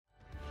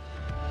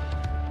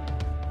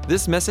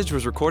This message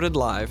was recorded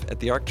live at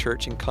the Ark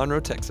Church in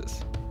Conroe,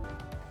 Texas.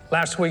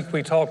 Last week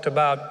we talked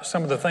about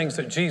some of the things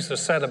that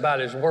Jesus said about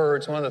his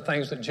words. One of the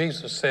things that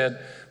Jesus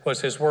said was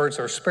his words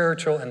are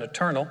spiritual and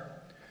eternal.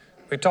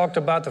 We talked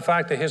about the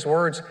fact that his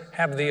words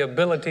have the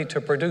ability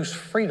to produce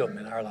freedom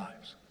in our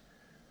lives.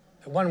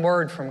 That one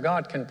word from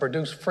God can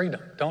produce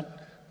freedom.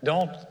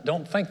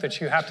 Don't think that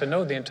you have to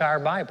know the entire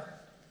Bible.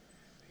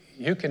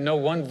 You can know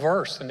one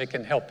verse and it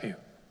can help you.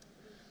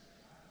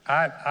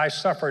 I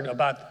suffered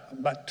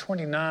about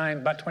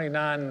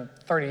 29,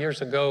 30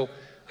 years ago,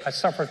 I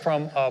suffered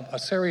from a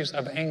series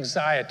of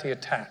anxiety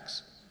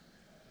attacks.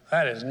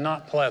 That is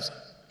not pleasant,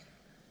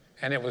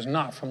 and it was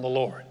not from the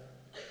Lord.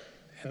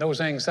 And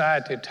those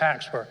anxiety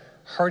attacks were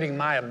hurting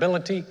my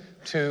ability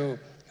to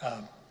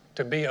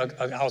be,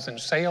 I was in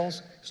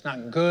sales. It's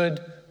not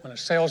good when a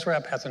sales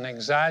rep has an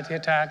anxiety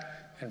attack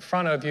in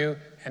front of you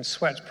and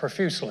sweats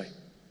profusely.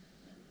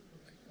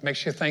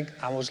 Makes you think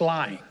I was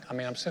lying. I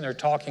mean, I'm sitting there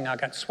talking, I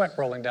got sweat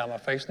rolling down my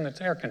face, and it's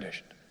air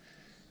conditioned.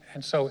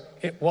 And so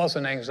it was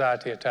an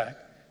anxiety attack,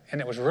 and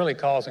it was really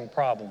causing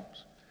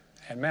problems.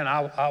 And man,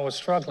 I was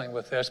struggling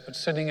with this, but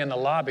sitting in the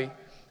lobby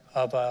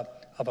of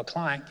a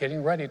client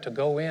getting ready to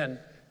go in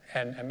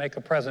and make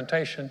a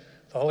presentation,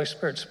 the Holy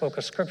Spirit spoke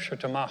a scripture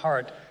to my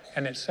heart,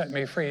 and it set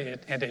me free.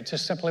 And it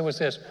just simply was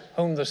this: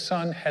 whom the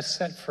Son has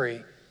set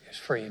free is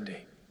free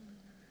indeed.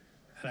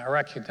 And I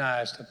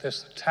recognized that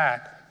this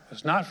attack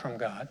was not from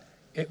God,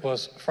 it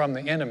was from the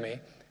enemy,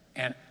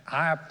 and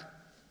I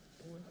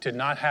did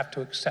not have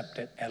to accept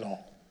it at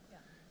all.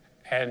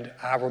 And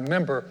I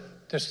remember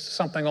just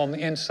something on the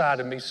inside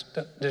of me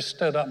just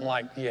stood up and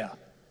like, yeah,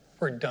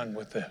 we're done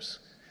with this.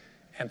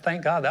 And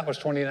thank God that was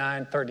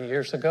 29, 30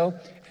 years ago,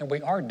 and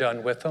we are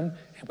done with them,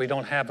 and we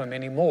don't have them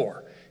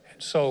anymore.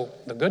 And so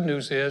the good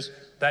news is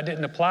that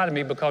didn't apply to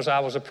me because I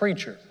was a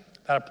preacher.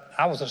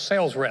 I was a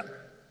sales rep.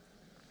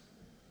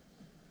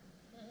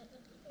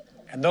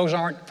 And those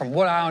aren't, from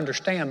what I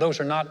understand,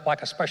 those are not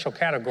like a special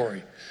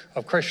category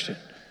of Christian.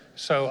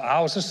 So I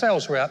was a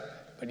sales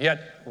rep, but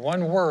yet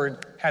one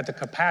word had the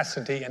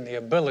capacity and the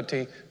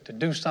ability to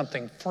do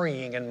something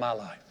freeing in my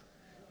life.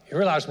 You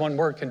realize one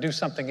word can do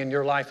something in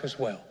your life as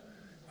well.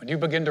 When you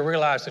begin to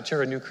realize that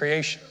you're a new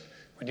creation,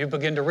 when you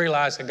begin to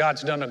realize that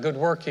God's done a good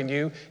work in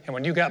you, and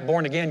when you got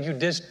born again, you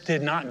just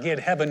did not get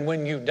heaven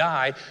when you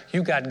died.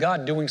 You got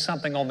God doing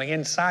something on the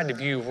inside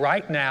of you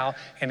right now,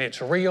 and it's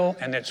real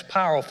and it's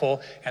powerful,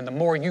 and the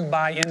more you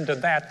buy into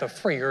that, the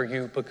freer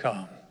you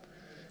become.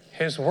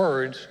 His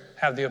words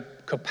have the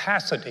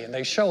capacity, and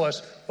they show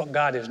us what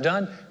God has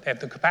done. They have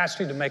the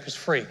capacity to make us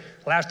free.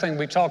 The last thing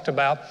we talked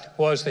about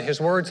was that his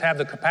words have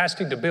the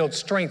capacity to build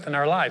strength in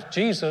our lives.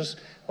 Jesus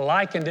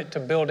likened it to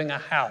building a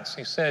house.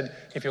 He said,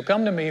 if you'll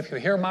come to me, if you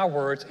hear my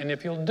words, and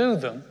if you'll do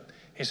them,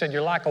 he said,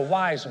 you're like a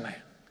wise man,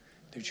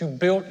 that you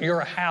built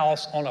your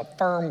house on a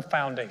firm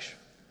foundation.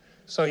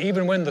 So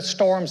even when the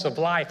storms of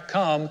life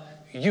come,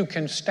 you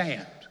can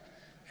stand.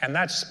 And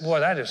that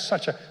is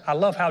such a, I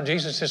love how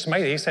Jesus just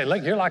made it. He said,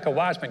 look, you're like a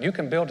wise man. You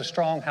can build a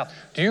strong house.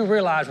 Do you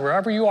realize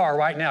wherever you are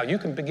right now, you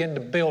can begin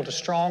to build a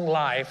strong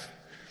life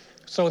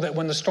so that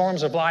when the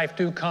storms of life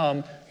do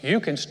come, you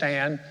can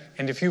stand.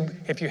 And if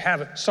you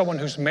have someone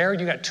who's married,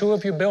 you got two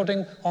of you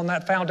building on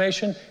that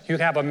foundation, you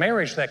have a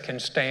marriage that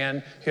can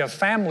stand, you have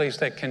families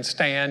that can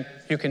stand,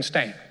 you can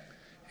stand.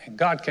 And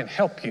God can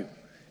help you.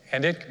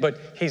 But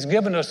he's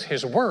given us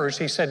his words.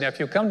 He said, now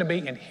if you come to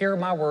me and hear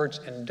my words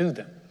and do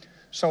them.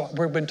 So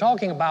we've been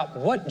talking about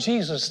what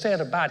Jesus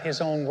said about his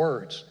own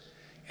words.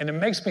 And it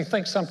makes me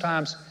think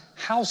sometimes,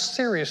 how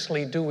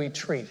seriously do we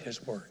treat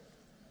his word?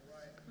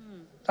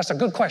 That's a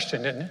good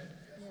question, isn't it?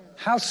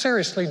 How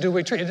seriously do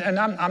we treat it? And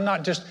I'm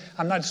not just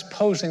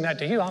posing that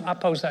to you. I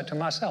pose that to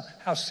myself.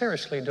 How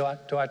seriously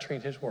do I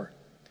treat his word?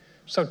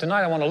 So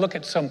tonight I want to look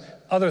at some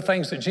other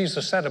things that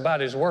Jesus said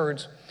about his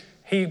words.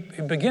 He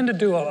began to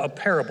do a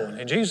parable,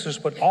 and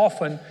Jesus would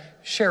often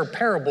share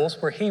parables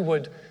where he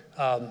would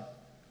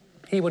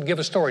give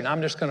a story. Now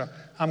I'm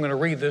going to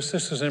read this.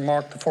 This is in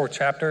Mark the 4th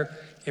chapter.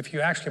 If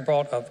you actually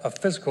brought a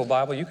physical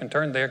Bible, you can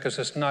turn there because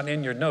it's not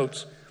in your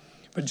notes.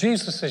 But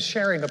Jesus is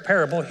sharing a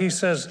parable. He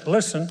says,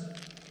 listen,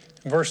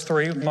 verse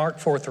 3, Mark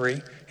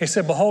 4:3. He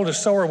said, behold, a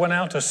sower went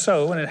out to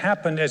sow, and it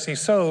happened as he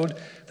sowed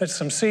that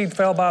some seed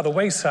fell by the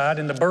wayside,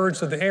 and the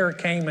birds of the air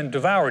came and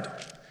devoured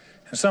it.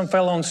 And some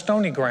fell on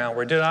stony ground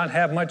where it did not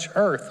have much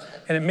earth,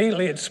 and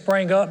immediately it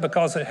sprang up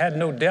because it had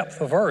no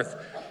depth of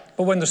earth.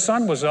 But when the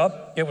sun was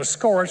up, it was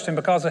scorched, and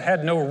because it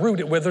had no root,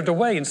 it withered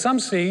away. And some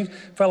seed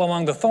fell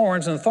among the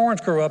thorns, and the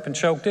thorns grew up and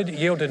choked it. It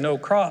yielded no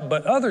crop,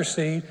 but other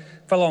seed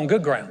fell on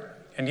good ground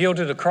and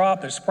yielded a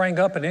crop that sprang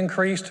up and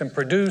increased and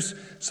produced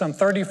some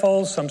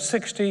 30-fold, some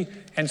 60,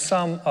 and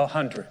some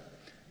 100.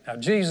 Now,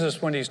 Jesus,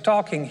 when he's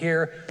talking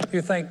here,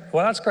 you think,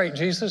 well, that's great,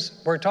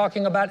 Jesus. We're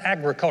talking about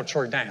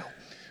agriculture now.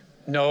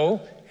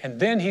 No, and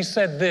then he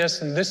said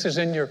this, and this is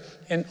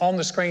on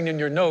the screen in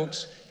your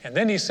notes. And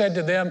then he said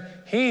to them,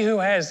 he who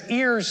has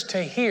ears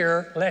to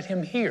hear, let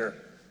him hear.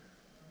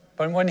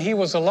 But when he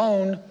was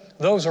alone,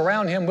 those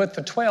around him with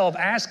the 12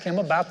 asked him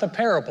about the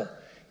parable.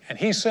 And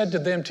he said to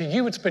them, to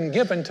you it's been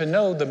given to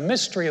know the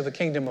mystery of the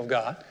kingdom of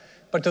God,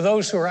 but to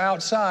those who are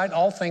outside,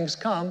 all things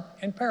come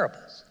in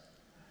parables.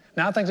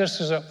 Now, I think this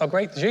is a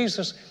great,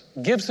 Jesus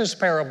gives this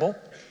parable,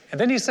 and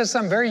then he says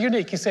something very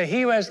unique. He said,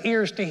 he who has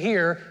ears to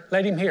hear,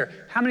 let him hear.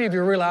 How many of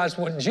you realize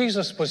when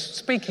Jesus was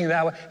speaking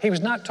that way, he was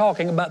not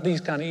talking about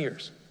these kind of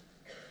ears?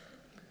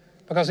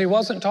 Because he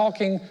wasn't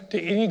talking to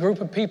any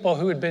group of people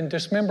who had been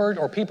dismembered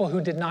or people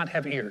who did not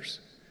have ears.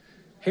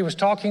 He was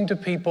talking to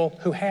people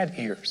who had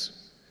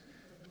ears.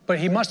 But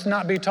he must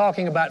not be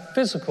talking about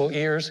physical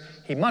ears.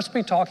 He must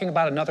be talking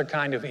about another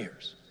kind of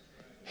ears.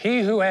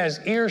 He who has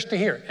ears to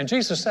hear. And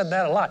Jesus said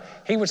that a lot.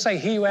 He would say,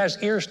 he who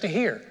has ears to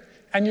hear.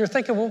 And you're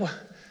thinking, well,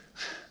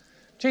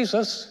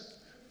 Jesus,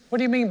 what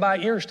do you mean by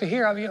ears to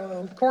hear? I mean,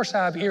 of course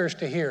I have ears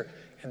to hear.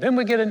 And then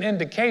we get an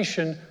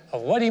indication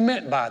of what he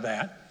meant by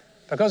that.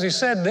 Because he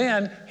said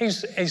then,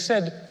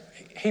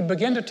 he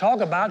began to talk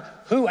about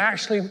who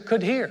actually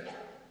could hear.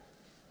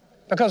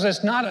 Because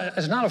it's not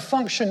a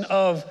function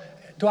of,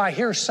 do I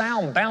hear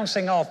sound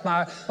bouncing off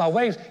my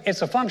waves?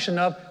 It's a function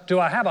of, do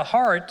I have a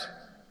heart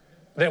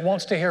that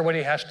wants to hear what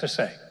he has to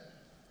say?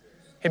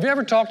 Have you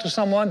ever talked to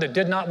someone that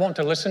did not want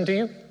to listen to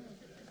you?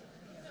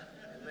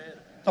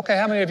 Okay,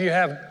 how many of you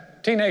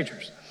have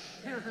teenagers?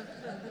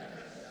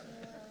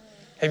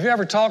 Have you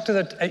ever talked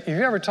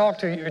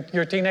to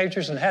your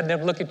teenagers and had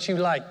them look at you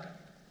like,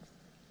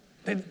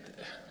 they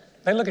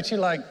look at you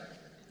like,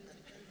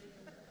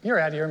 you're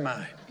out of your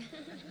mind.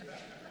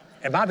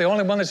 Am I the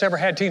only one that's ever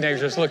had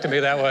teenagers that's looked at me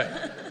that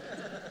way?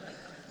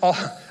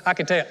 Oh, I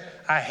can tell you,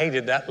 I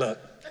hated that look.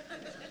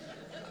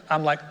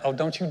 I'm like, oh,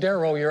 don't you dare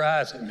roll your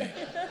eyes at me.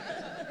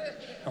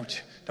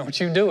 Don't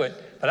you do it.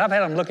 But I've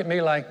had them look at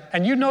me like,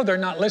 and you know they're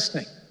not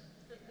listening.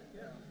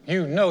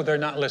 You know they're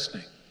not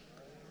listening.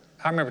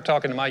 I remember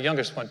talking to my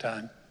youngest one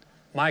time,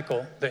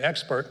 Michael, the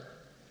expert,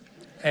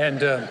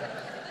 and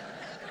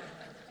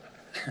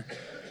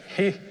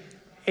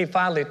he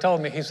finally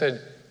told me, he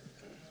said,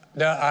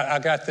 I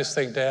got this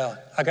thing down.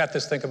 I got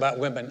this thing about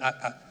women.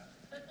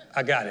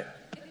 I got it.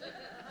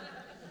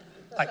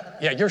 Like,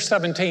 yeah, you're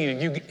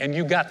 17 and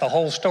you got the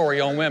whole story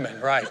on women,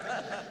 right?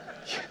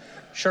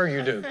 Sure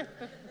you do.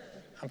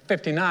 I'm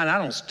 59.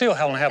 I still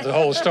don't have the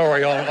whole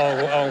story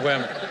on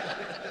women.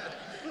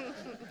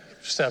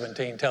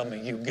 17, tell me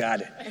you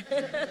got it.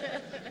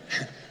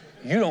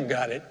 You don't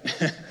got it.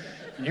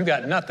 You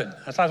got nothing.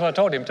 That's what I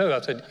told him too.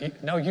 I said,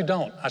 no, you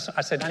don't. I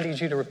said, I need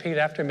you to repeat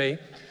after me.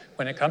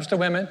 When it comes to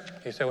women,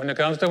 he said, when it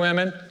comes to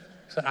women,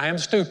 he said, I am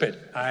stupid.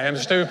 I am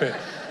stupid.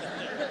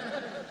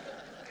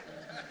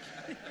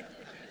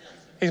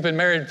 He's been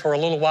married for a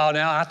little while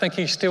now. I think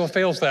he still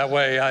feels that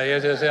way.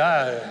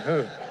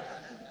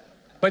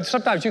 But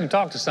sometimes you can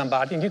talk to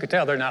somebody and you can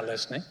tell they're not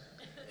listening.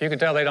 You can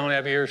tell they don't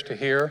have ears to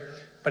hear.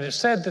 But it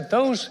said that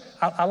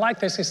I like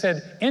this, he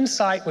said,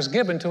 insight was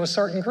given to a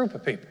certain group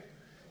of people.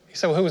 He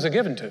said, well, who was it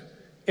given to?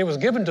 It was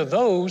given to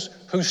those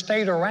who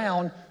stayed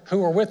around, who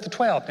were with the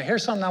 12. Now,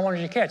 here's something I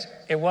wanted you to catch.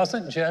 It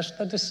wasn't just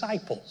the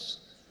disciples.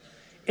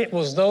 It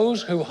was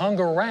those who hung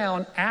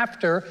around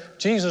after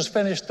Jesus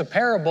finished the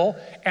parable,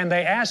 and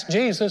they asked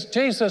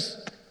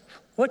Jesus,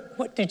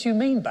 what did you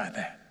mean by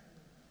that?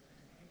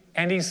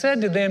 And he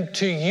said to them,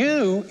 to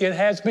you it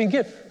has been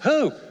given.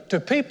 Who? To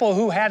people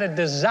who had a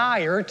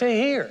desire to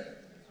hear.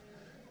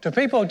 To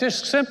people who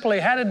just simply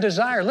had a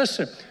desire.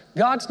 Listen,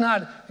 God's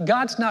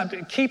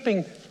not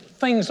keeping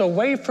things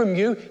away from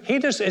you. He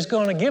just is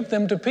going to give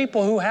them to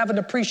people who have an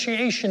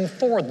appreciation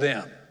for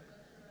them.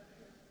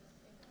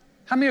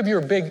 How many of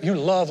you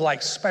love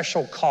like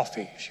special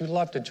coffees? You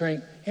love to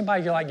drink.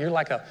 Anybody you're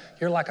like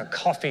a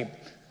coffee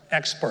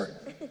expert.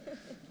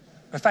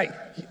 In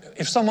fact,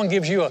 if someone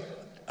gives you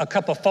a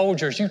cup of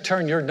Folgers, you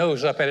turn your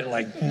nose up at it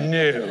like,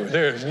 no,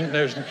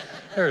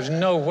 there's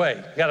no way.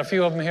 You got a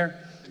few of them here?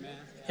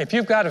 If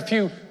you've got a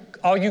few,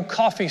 all you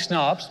coffee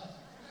snobs,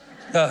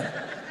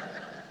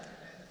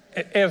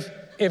 if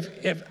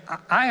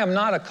I am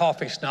not a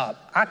coffee snob,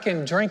 I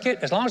can drink it.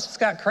 As long as it's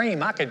got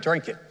cream, I can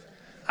drink it.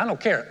 I don't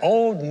care.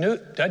 Old, new,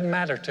 doesn't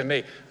matter to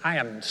me. I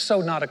am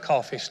so not a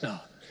coffee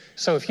snob.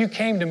 So if you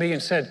came to me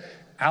and said,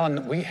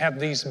 Alan, we have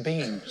these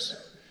beans.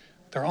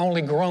 They're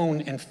only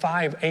grown in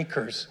 5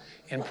 acres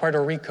in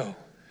Puerto Rico,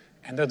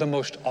 and they're the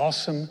most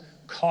awesome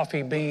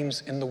coffee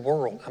beans in the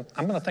world.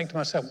 I'm going to think to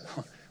myself,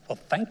 well,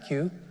 thank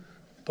you,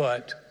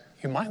 but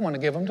you might want to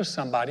give them to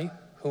somebody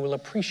who will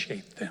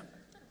appreciate them,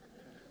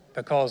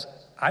 because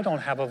I don't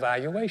have a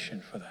valuation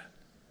for that.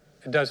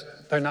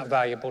 They're not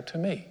valuable to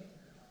me.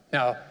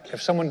 Now,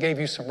 if someone gave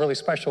you some really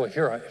special, if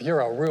you're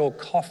a real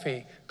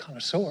coffee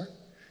connoisseur,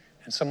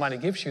 and somebody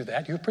gives you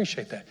that, you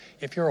appreciate that.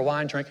 If you're a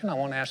wine drinker, I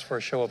won't ask for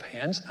a show of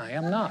hands. I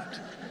am not.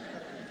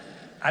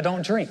 I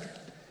don't drink.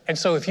 And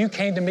so if you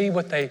came to me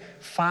with a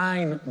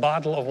fine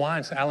bottle of wine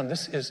and said, Alan,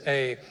 this is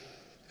a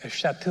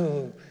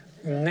Chateau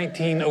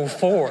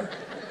 1904.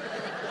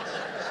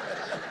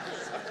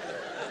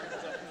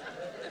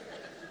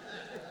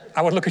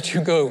 I would look at you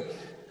and go,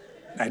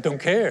 I don't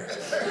care.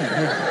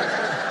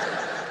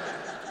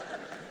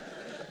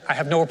 I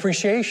have no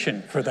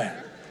appreciation for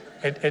that.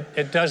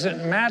 It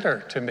doesn't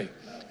matter to me.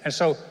 And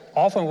so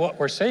often what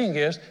we're seeing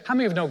is, how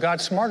many of you know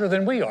God's smarter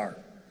than we are?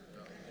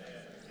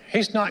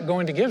 He's not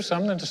going to give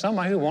something to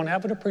somebody who won't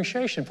have an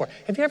appreciation for it.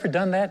 Have you ever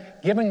done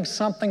that? Giving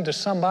something to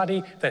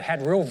somebody that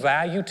had real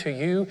value to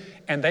you,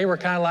 and they were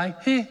kind of like,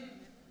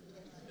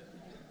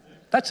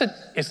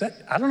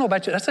 I don't know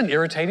about you, that's an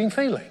irritating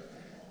feeling.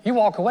 You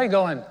walk away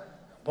going,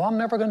 well, I'm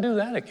never going to do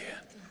that again.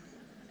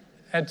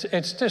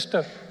 It's just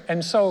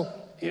and so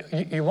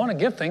you want to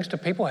give things to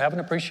people who have an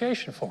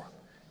appreciation for them.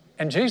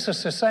 And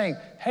Jesus is saying,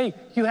 hey,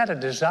 you had a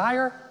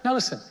desire? Now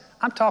listen,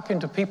 I'm talking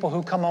to people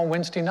who come on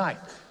Wednesday night.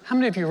 How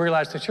many of you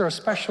realize that you're a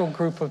special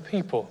group of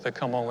people that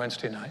come on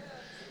Wednesday night?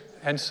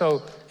 And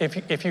so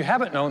if you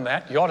haven't known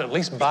that, you ought to at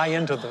least buy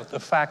into the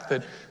fact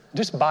that,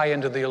 just buy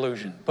into the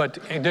illusion. But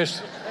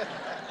the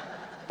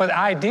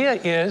idea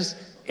is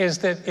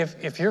that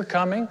if you're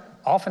coming,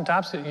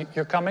 oftentimes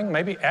you're coming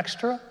maybe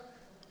extra.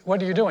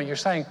 What are you doing? You're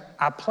saying,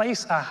 I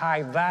place a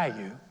high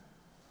value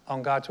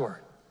on God's word.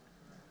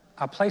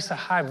 I place a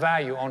high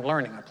value on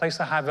learning. I place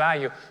a high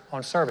value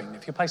on serving.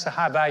 If you place a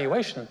high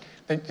valuation,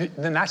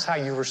 then that's how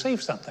you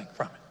receive something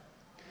from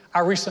it. I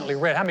recently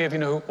read, how many of you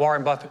know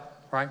Warren Buffett,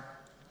 right?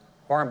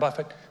 Warren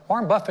Buffett.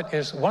 Warren Buffett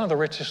is one of the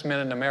richest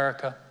men in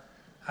America.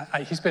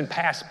 He's been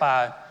passed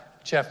by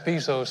Jeff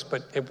Bezos,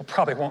 but it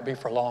probably won't be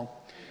for long.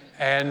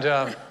 And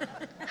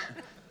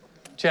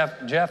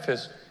Jeff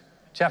has,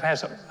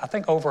 I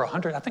think, over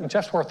 100, I think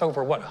Jeff's worth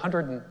over, what,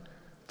 $130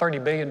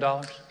 billion?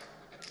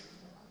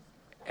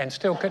 And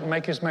still couldn't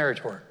make his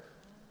marriage work.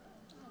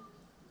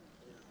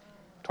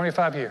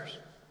 25 years.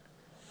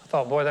 I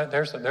thought, boy,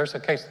 there's a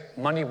case.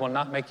 Money will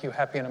not make you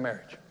happy in a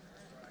marriage.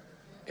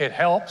 It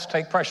helps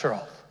take pressure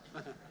off.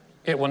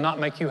 It will not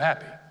make you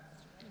happy.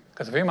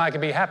 Because if anybody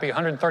can be happy,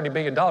 $130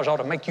 billion ought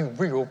to make you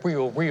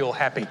real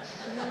happy.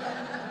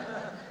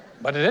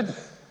 But it didn't.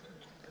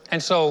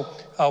 And so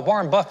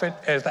Warren Buffett,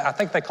 I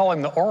think they call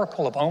him the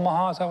Oracle of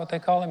Omaha. Is that what they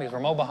call him? He's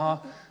from Omaha,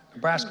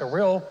 Nebraska,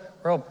 real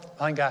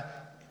fine guy.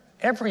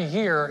 Every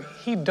year,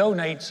 he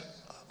donates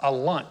a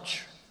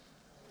lunch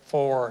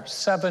for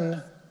 7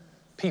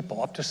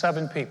 people, up to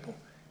 7 people.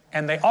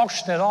 And they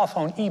auction it off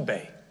on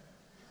eBay.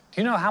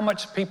 Do you know how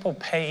much people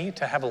pay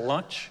to have a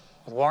lunch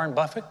with Warren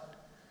Buffett?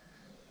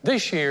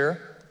 This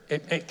year,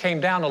 it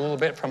came down a little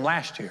bit from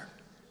last year.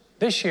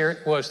 This year,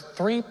 it was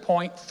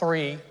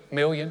 $3.3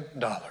 million.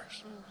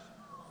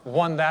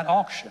 Won that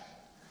auction.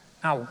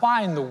 Now,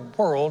 why in the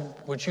world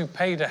would you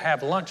pay to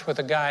have lunch with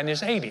a guy in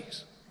his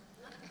 80s?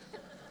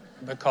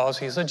 Because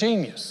he's a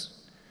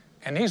genius.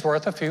 And he's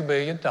worth a few $1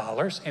 billion,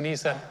 and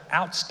he's an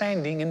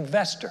outstanding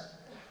investor.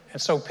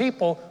 And so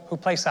people who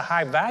place a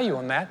high value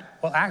on that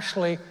will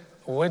actually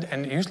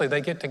and usually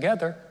they get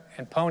together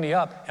and pony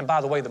up. And by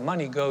the way, the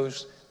money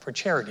goes for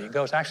charity. It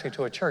goes actually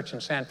to a church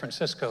in San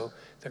Francisco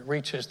that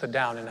reaches the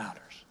down and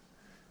outers.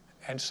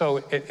 And so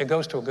it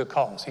goes to a good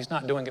cause. He's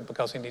not doing it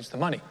because he needs the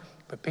money.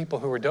 But people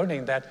who are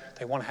donating that,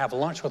 they want to have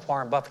lunch with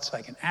Warren Buffett so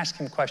they can ask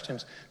him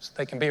questions, so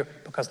they can be,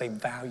 because they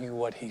value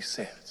what he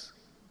says.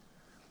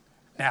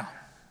 Now,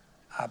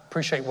 I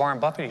appreciate Warren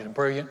Buffett. He's a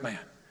brilliant man.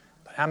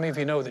 But how many of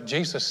you know that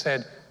Jesus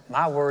said,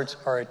 my words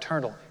are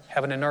eternal.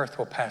 Heaven and earth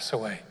will pass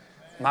away.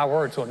 My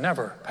words will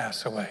never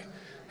pass away.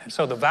 And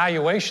so the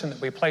valuation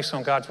that we place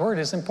on God's word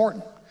is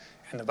important.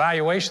 And the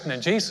valuation that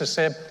Jesus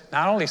said,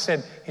 not only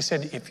said, he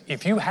said,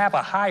 if you have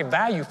a high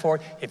value for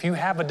it, if you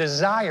have a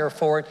desire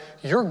for it,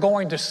 you're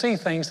going to see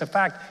things. In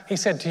fact, he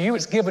said, to you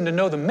it's given to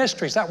know the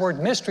mysteries. That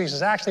word mysteries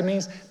actually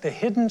means the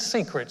hidden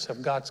secrets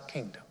of God's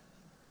kingdom.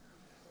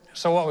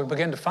 So what we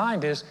begin to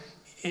find is,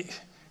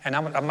 and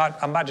I'm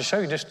about to show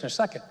you just in a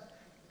second,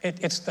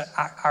 it's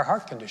our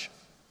heart condition.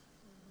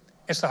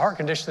 It's the heart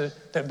condition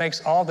that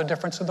makes all the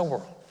difference in the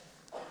world.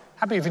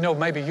 How many of you know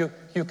maybe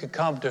you could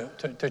come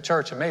to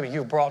church, and maybe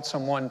you've brought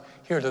someone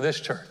here to this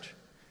church,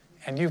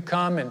 and you've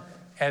come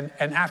and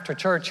after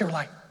church you're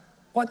like,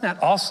 wasn't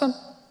that awesome?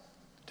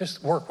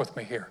 Just work with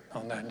me here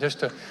on that. Just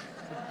to,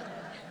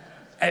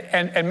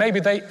 and maybe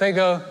they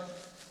go,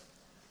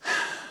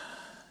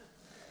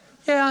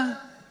 yeah,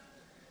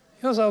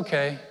 it was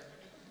okay.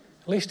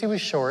 At least he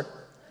was short.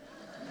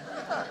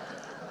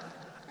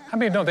 How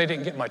many know they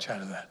didn't get much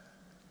out of that?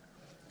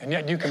 And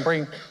yet you can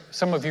bring,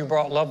 some of you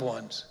brought loved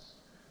ones.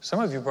 Some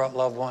of you brought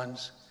loved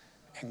ones,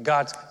 and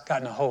God's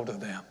gotten a hold of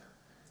them,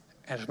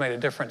 and it's made a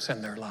difference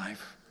in their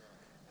life.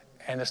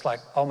 And it's like,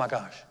 oh my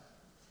gosh,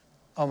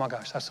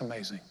 that's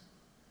amazing.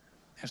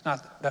 It's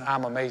not that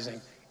I'm amazing.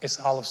 It's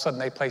all of a sudden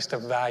they placed a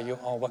value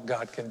on what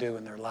God can do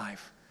in their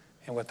life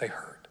and what they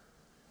heard.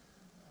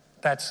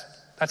 That's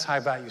high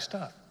value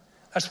stuff.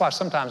 That's why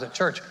sometimes at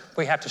church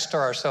we have to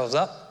stir ourselves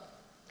up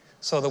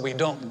so that we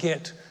don't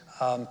get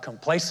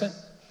complacent,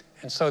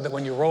 and so that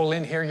when you roll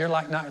in here, you're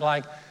not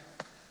like,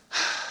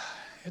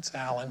 it's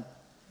Alan.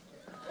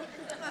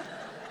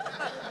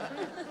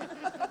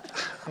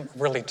 I'm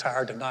really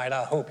tired tonight.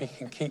 I hope he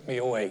can keep me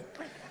awake.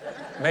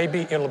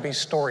 Maybe it'll be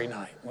story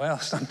night. Well,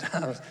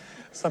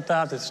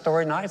 sometimes it's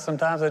story night,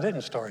 sometimes it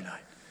isn't story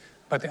night.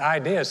 But the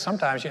idea is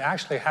sometimes you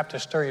actually have to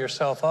stir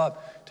yourself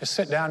up to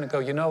sit down and go,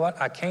 you know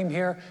what? I came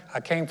here. I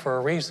came for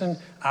a reason.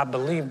 I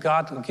believe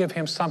God will give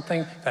him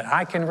something that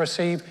I can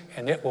receive,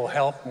 and it will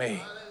help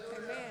me.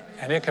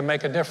 And it can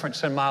make a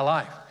difference in my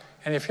life.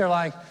 And if you're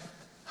like,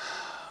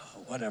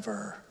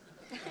 whatever.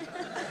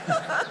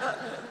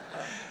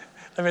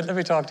 Let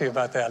me talk to you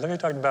about that. Let me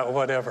talk about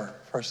whatever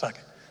for a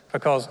second,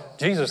 because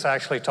Jesus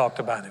actually talked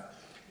about it.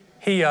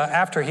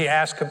 After they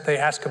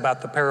asked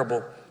about the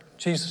parable,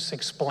 Jesus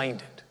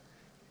explained it.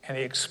 And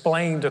he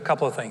explained a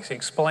couple of things. He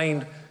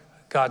explained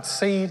God's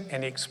seed,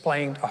 and he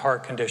explained a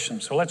heart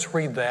condition. So let's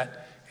read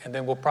that, and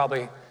then we're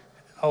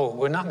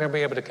not going to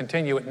be able to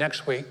continue it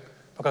next week,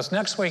 because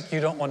next week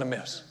you don't want to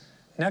miss.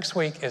 Next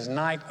week is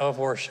Night of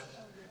Worship,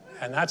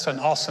 and that's an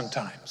awesome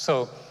time.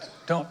 So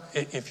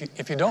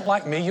if you don't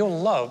like me, you'll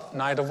love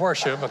Night of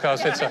Worship,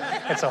 because it's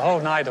a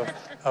whole night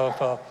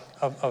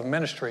of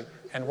ministry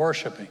and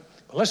worshiping.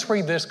 But let's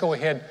read this. Go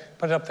ahead,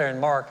 put it up there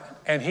in Mark.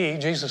 And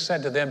Jesus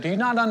said to them, do you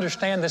not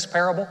understand this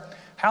parable?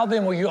 How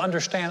then will you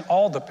understand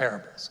all the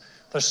parables?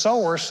 The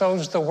sower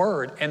sows the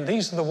word, and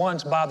these are the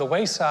ones by the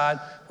wayside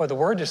where the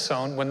word is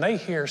sown. When they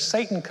hear,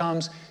 Satan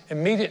comes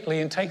immediately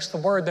and takes the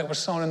word that was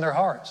sown in their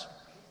hearts.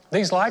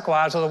 These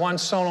likewise are the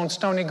ones sown on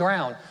stony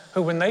ground,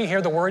 who when they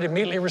hear the word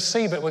immediately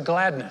receive it with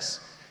gladness.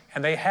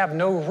 And they have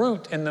no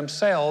root in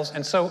themselves,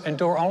 and so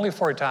endure only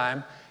for a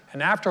time.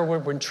 And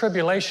afterward, when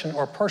tribulation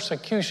or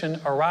persecution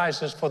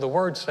arises for the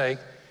word's sake,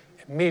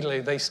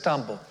 immediately they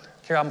stumble.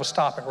 Here, I'm going to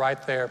stop it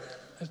right there.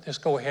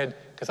 Just go ahead,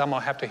 because I'm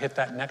going to have to hit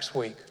that next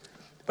week.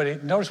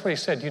 But notice what he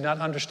said, you not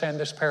understand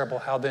this parable,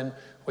 how then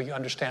will you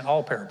understand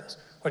all parables?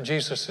 What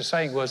Jesus is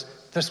saying was,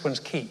 this one's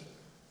key.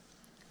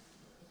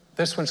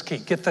 This one's key.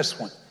 Get this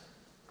one.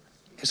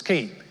 It's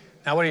key.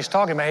 Now, what he's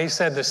talking about, he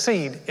said the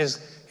seed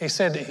is, he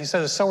said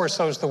the sower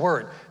sows the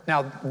word.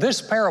 Now,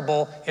 this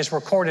parable is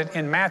recorded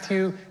in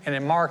Matthew and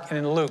in Mark and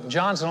in Luke.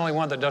 John's the only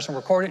one that doesn't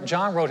record it.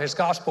 John wrote his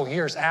gospel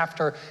years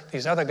after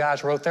these other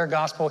guys wrote their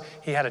gospel.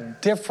 He had a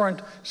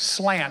different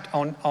slant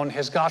on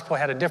his gospel,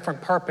 had a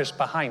different purpose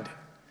behind it.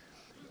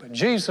 But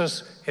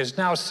Jesus is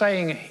now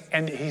saying,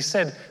 and he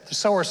said, the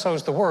sower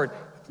sows the word.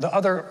 The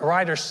other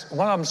writers,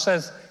 one of them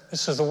says,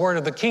 this is the word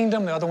of the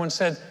kingdom. The other one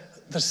said,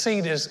 the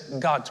seed is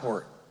God's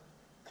word.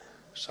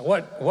 So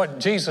what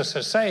Jesus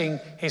is saying,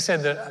 he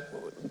said that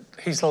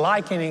he's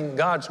likening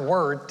God's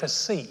word to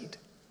seed.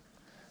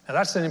 Now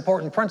that's an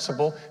important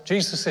principle.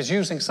 Jesus is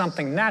using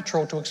something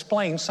natural to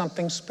explain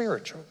something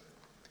spiritual.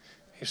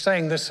 He's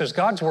saying this is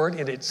God's word,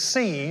 it's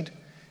seed,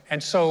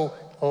 and so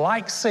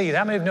like seed,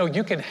 how many of you know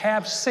you can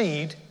have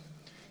seed,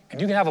 and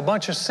you can have a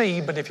bunch of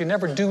seed, but if you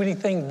never do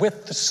anything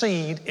with the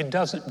seed, it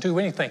doesn't do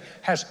anything. It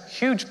has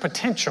huge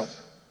potential,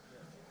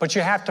 but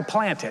you have to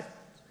plant it.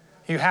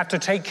 You have to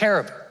take care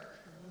of it.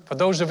 For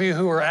those of you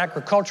who are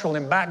agricultural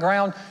in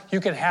background, you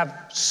could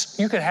have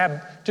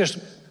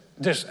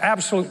just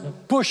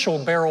absolute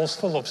bushel barrels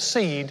full of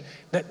seed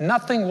that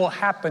nothing will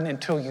happen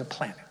until you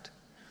plant it.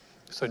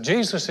 So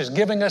Jesus is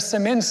giving us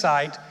some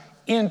insight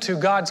into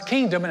God's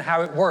kingdom and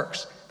how it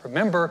works.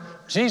 Remember,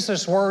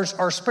 Jesus' words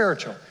are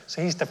spiritual.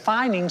 So he's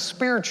defining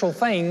spiritual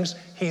things.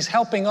 He's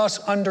helping us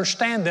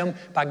understand them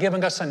by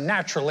giving us a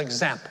natural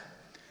example.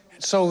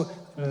 And so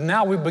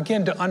now we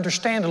begin to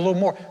understand a little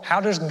more. How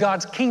does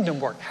God's kingdom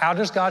work? How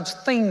does God's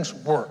things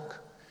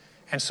work?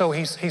 And so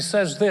he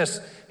says this.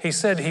 He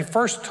said he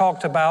first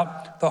talked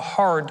about the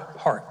hard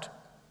heart.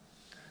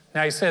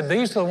 Now he said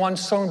these are the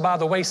ones sown by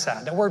the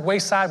wayside. That word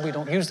wayside, we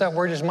don't use that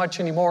word as much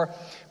anymore.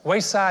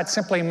 Wayside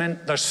simply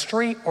meant the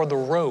street or the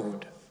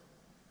road.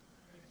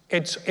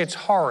 It's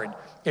hard.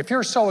 If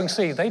you're sowing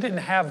seed, they didn't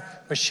have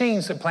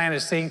machines that planted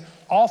seed.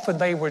 Often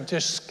they would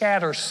just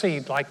scatter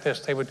seed like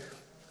this. They would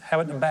have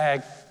it in a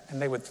bag,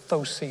 and they would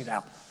throw seed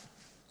out.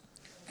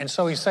 And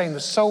so he's saying the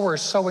sower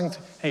is sowing, and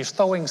he's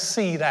throwing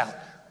seed out.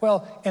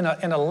 Well, in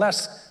a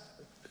less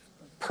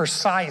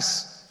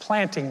precise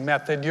planting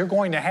method, you're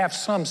going to have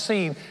some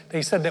seed,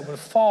 they said, that would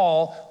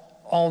fall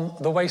on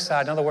the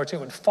wayside. In other words, it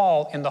would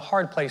fall in the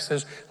hard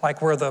places,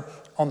 like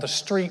on the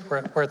street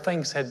where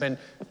things had been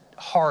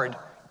hard,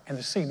 and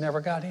the seed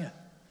never got in.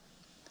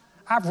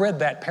 I've read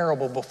that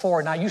parable before,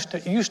 and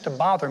it used to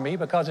bother me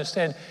because it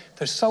said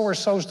the sower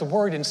sows the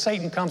word and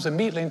Satan comes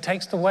immediately and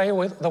takes away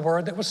with the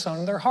word that was sown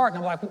in their heart. And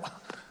I'm like, well,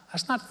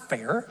 that's not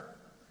fair.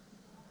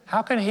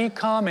 How can he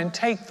come and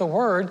take the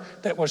word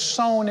that was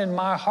sown in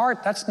my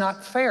heart? That's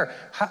not fair.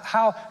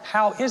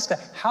 How is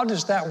that? How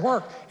does that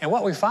work? And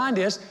what we find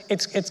is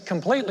it's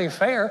completely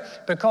fair,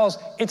 because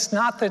it's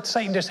not that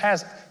Satan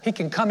he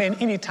can come in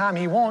anytime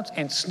he wants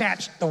and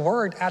snatch the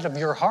word out of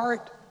your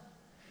heart.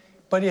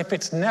 But if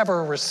it's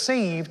never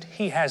received,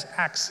 he has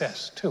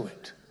access to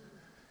it.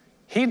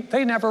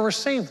 They never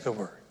received the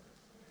word.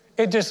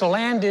 It just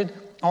landed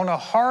on a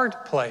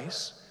hard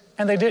place,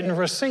 and they didn't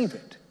receive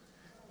it.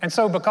 And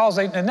so because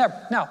they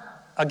never... Now,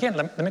 again,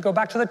 let me go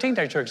back to the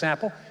teenager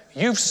example.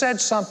 You've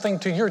said something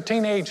to your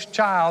teenage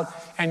child,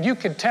 and you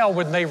can tell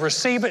when they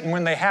receive it and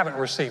when they haven't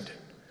received it.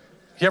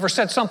 You ever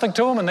said something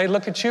to them, and they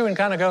look at you and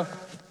kind of go,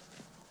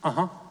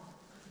 uh-huh.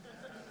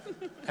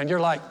 And you're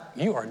like,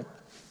 you are...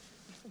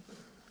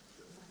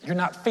 You're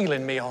not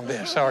feeling me on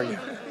this, are you?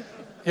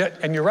 Yet,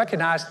 and you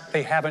recognize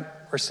they haven't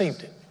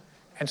received it.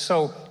 And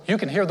so you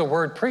can hear the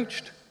word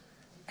preached,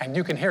 and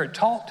you can hear it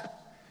taught,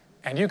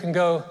 and you can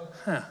go,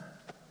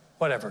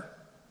 whatever.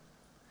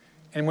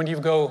 And when you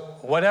go,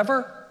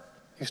 whatever,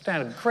 you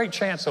stand a great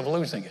chance of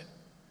losing it.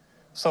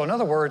 So in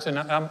other words, and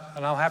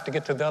I'll have to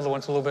get to the other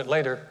ones a little bit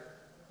later,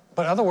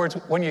 but in other words,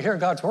 when you hear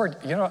God's word,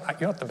 you know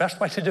what the best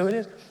way to do it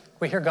is?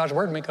 We hear God's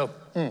word and we go,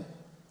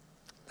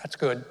 that's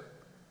good,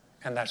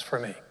 and that's for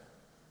me.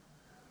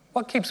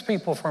 What keeps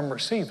people from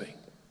receiving?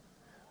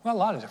 Well, a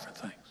lot of different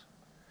things.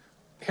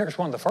 Here's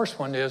one. The first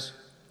one is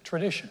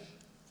tradition.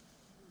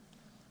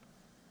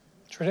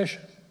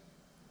 Tradition.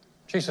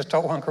 Jesus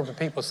told one group of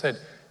people, said,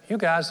 you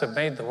guys have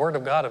made the word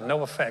of God of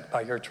no effect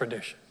by your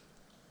tradition.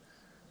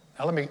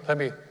 Now let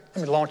me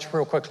launch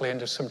real quickly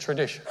into some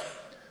tradition.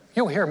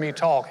 You hear me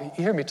talk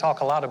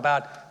a lot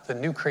about the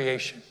new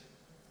creation,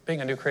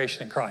 being a new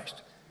creation in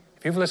Christ.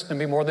 If you've listened to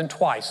me more than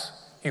twice,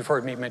 you've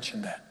heard me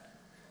mention that.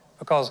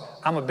 Because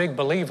I'm a big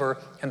believer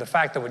in the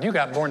fact that when you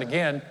got born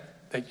again,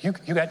 that you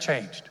got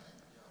changed.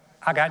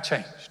 I got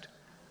changed.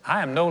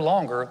 I am no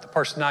longer the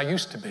person I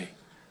used to be.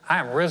 I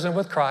am risen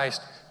with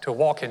Christ to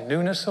walk in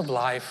newness of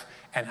life,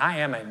 and I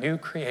am a new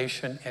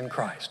creation in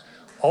Christ.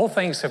 Old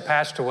things have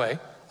passed away.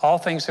 All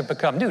things have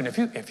become new. And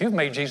if you've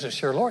made Jesus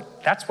your Lord,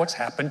 that's what's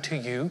happened to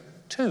you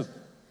too.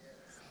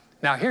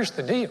 Now here's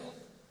the deal.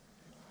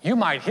 You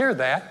might hear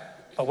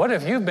that, but what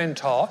if you've been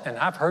taught, and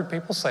I've heard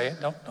people say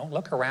it, don't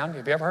look around.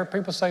 Have you ever heard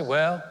people say,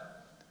 well,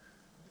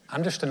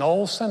 I'm just an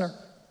old sinner,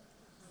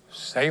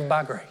 saved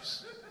by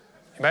grace.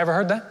 Have you ever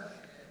heard that?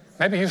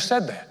 Maybe you've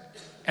said that.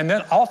 And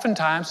then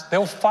oftentimes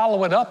they'll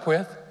follow it up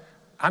with,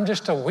 I'm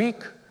just a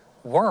weak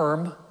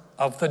worm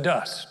of the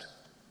dust.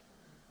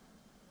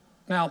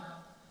 Now,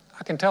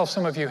 I can tell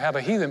some of you have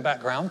a heathen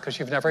background because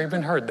you've never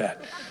even heard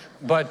that.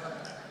 But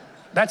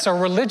that's a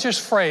religious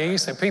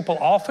phrase that people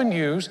often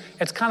use.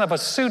 It's kind of a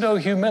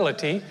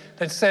pseudo-humility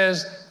that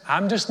says,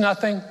 I'm just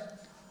nothing.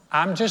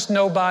 I'm just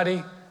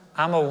nobody.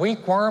 I'm a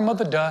weak worm of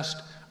the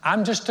dust.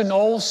 I'm just an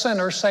old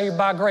sinner saved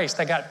by grace.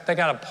 They got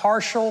a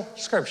partial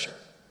scripture.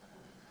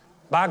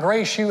 By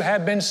grace you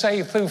have been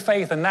saved through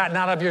faith, and that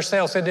not of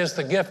yourselves. It is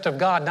the gift of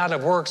God, not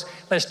of works,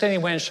 lest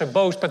anyone should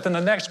boast. But then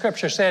the next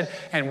scripture said,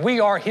 and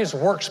we are his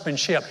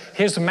workmanship,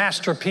 his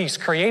masterpiece,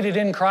 created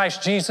in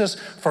Christ Jesus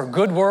for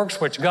good works,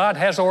 which God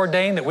has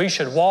ordained that we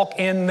should walk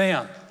in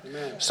them.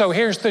 Amen. So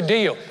here's the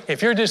deal.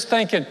 If you're just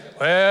thinking,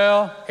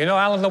 well,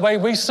 Alan, the way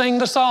we sing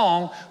the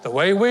song, the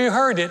way we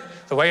heard it,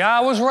 the way I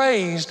was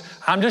raised,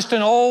 I'm just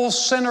an old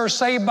sinner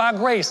saved by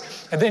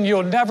grace. And then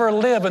you'll never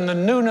live in the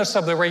newness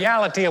of the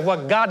reality of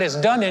what God has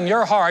done in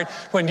your heart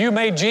when you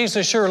made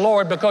Jesus your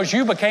Lord, because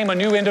you became a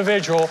new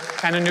individual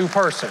and a new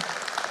person.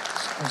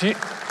 Do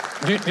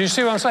you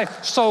see what I'm saying?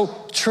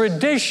 So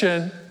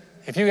tradition,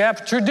 if you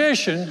have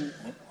tradition,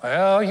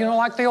 well,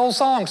 like the old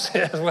song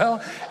says.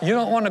 Well, you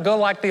don't want to go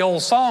like the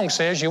old song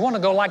says. You want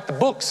to go like the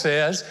book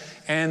says.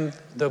 And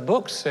the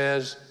book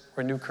says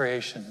we're new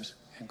creations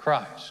in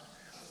Christ.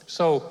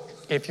 So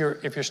if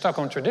you're stuck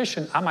on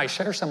tradition, I might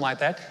share something like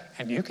that,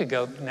 and you could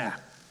go, nah,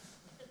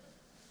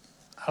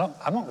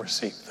 I don't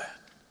receive that.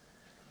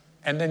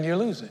 And then you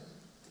lose it.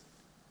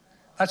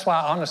 That's why,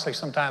 honestly,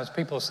 sometimes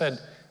people said,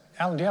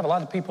 Alan, do you have a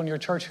lot of people in your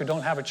church who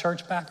don't have a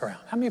church background?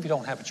 How many of you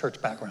don't have a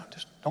church background?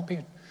 Just don't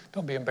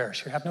be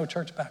embarrassed. You have no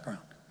church background.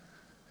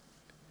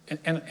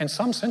 In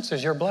some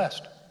senses, you're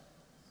blessed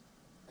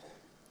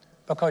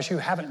because you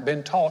haven't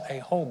been taught a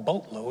whole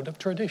boatload of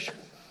tradition.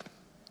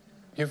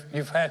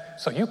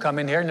 So you come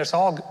in here and it's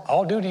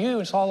all due to you.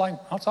 It's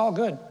all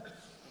good.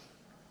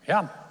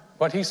 Yeah,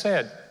 what he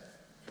said.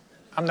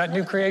 I'm that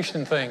new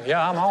creation thing.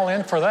 Yeah, I'm all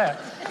in for that.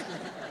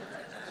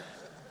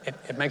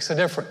 It makes a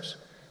difference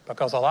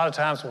because a lot of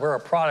times we're a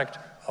product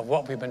of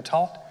what we've been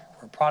taught.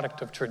 We're a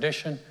product of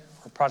tradition.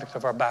 We're a product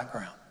of our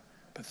background.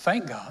 But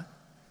thank God,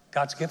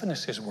 God's given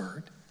us his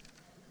word,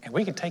 and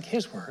we can take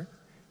his word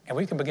and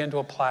we can begin to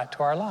apply it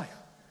to our life.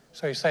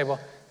 So you say, well,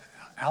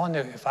 Alan,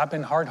 if I've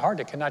been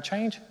hard-hearted, can I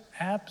change?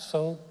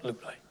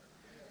 Absolutely.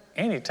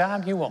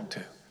 Anytime you want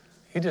to.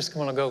 You just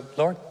want to go,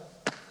 Lord,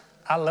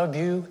 I love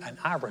you and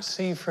I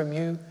receive from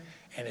you.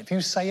 And if you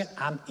say it,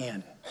 I'm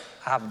in.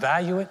 I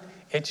value it.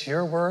 It's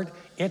your word.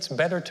 It's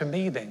better to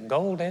me than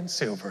gold and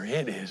silver.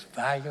 It is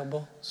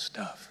valuable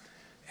stuff.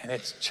 And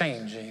it's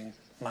changing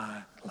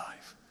my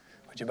life.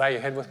 Would you bow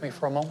your head with me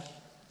for a moment?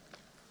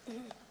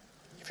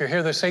 If you're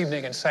here this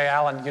evening and say,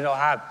 Alan,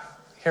 I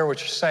hear what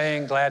you're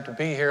saying, glad to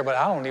be here, but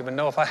I don't even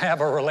know if I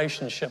have a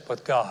relationship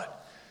with God.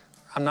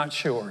 I'm not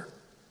sure,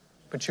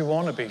 but you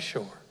want to be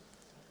sure.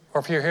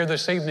 Or if you're here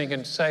this evening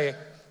and say,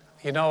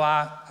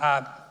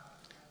 I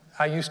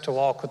used to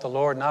walk with the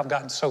Lord and I've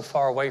gotten so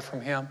far away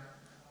from him,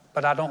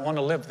 but I don't want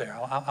to live there.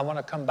 I want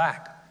to come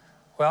back.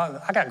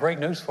 Well, I got great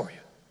news for you.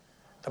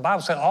 The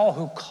Bible said all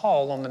who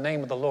call on the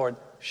name of the Lord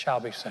shall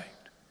be saved.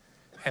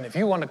 And if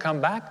you want to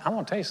come back, I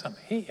want to tell you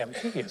something. He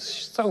is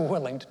so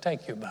willing to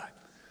take you back.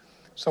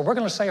 So we're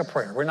going to say a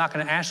prayer. We're not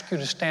going to ask you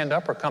to stand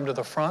up or come to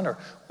the front or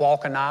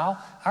walk an aisle.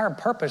 Our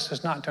purpose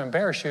is not to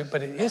embarrass you,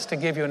 but it is to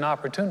give you an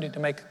opportunity to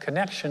make a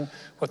connection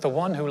with the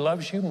one who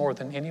loves you more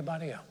than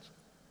anybody else.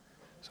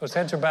 So his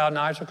heads are bowed and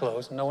eyes are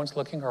closed and no one's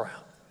looking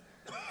around.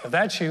 If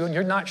that's you and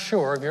you're not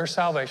sure of your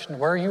salvation,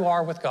 where you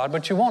are with God,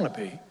 but you want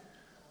to be,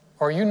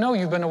 or you know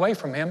you've been away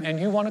from him and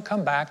you want to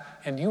come back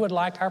and you would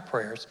like our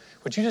prayers,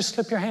 would you just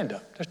slip your hand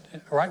up, just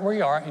right where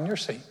you are in your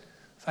seat?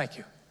 Thank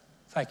you.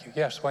 Thank you.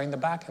 Yes, way in the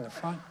back, in the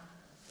front.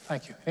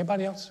 Thank you.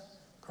 Anybody else?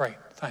 Great.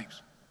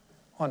 Thanks.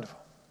 Wonderful.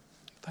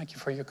 Thank you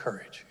for your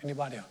courage.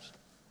 Anybody else?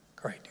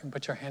 Great. You can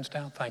put your hands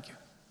down. Thank you.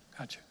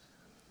 Got you.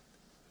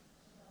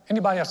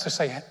 Anybody else to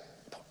say,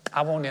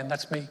 I want in,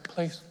 that's me,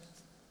 please?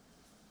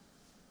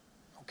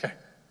 Okay.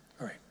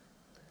 Great.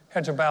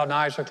 Heads are bowed and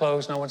eyes are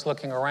closed. No one's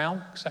looking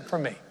around except for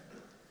me.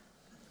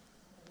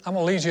 I'm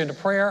going to lead you into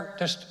prayer.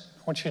 Just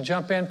want you to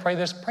jump in, pray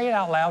this. Pray it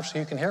out loud so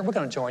you can hear it. We're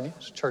going to join you.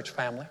 It's a church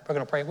family. We're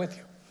going to pray with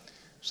you.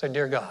 Say,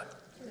 dear God,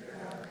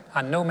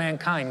 I know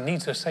mankind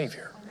needs a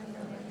Savior.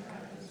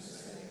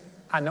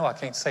 I know I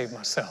can't save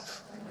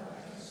myself.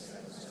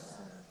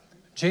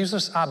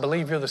 Jesus, I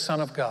believe you're the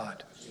Son of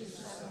God.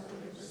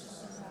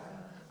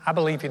 I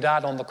believe you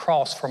died on the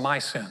cross for my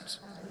sins.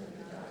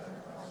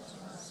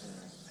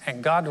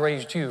 And God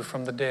raised you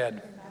from the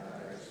dead.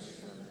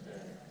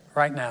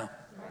 Right now,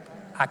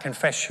 I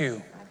confess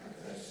you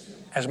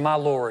as my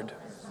Lord,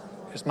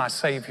 as my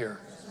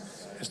Savior,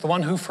 as the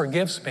one who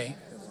forgives me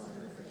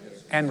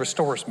and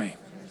restores me.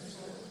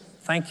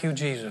 Thank you,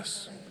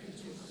 Jesus.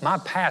 My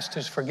past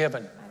is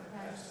forgiven.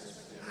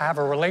 I have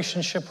a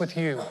relationship with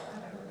you.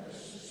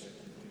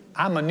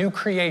 I'm a new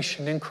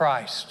creation in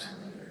Christ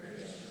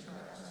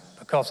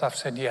because I've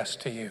said yes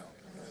to you.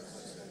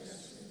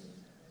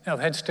 Now,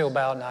 the head's still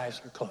bowed and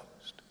eyes are closed.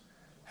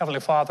 Heavenly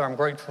Father, I'm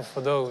grateful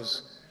for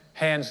those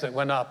hands that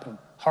went up and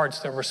hearts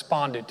that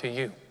responded to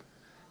you.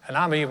 And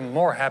I'm even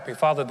more happy,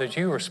 Father, that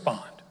you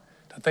respond,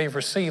 that they've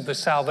received the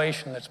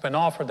salvation that's been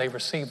offered, they've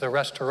received the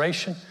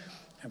restoration.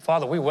 And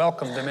Father, we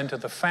welcome them into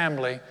the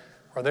family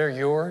where they're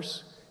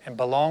yours and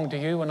belong to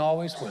you and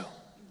always will.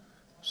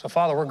 So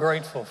Father, we're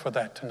grateful for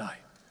that tonight.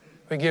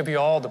 We give you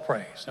all the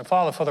praise. And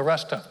Father, for the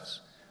rest of us,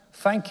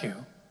 thank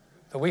you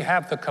that we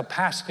have the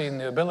capacity and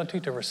the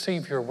ability to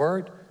receive your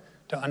word,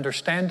 to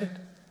understand it,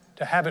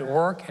 to have it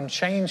work and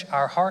change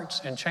our hearts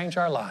and change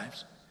our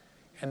lives,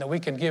 and that we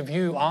can give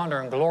you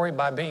honor and glory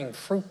by being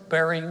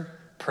fruit-bearing,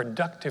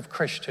 productive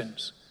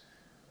Christians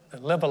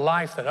that live a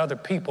life that other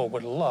people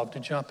would love to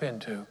jump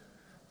into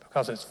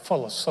because it's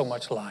full of so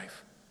much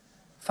life.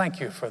 Thank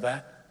you for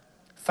that.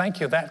 Thank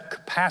you. That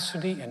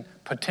capacity and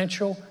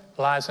potential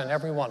lies in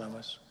every one of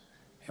us.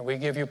 And we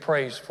give you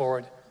praise for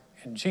it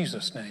in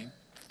Jesus' name.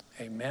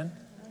 Amen.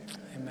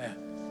 Amen.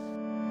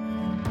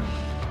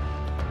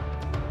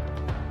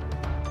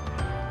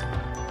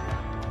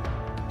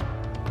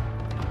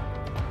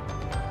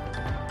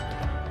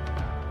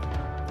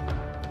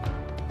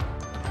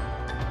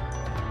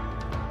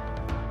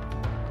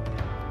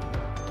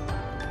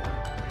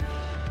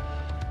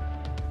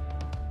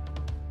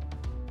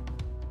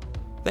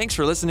 Thanks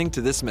for listening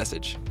to this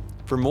message.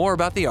 For more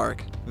about the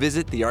Ark,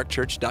 visit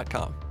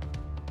thearkchurch.com.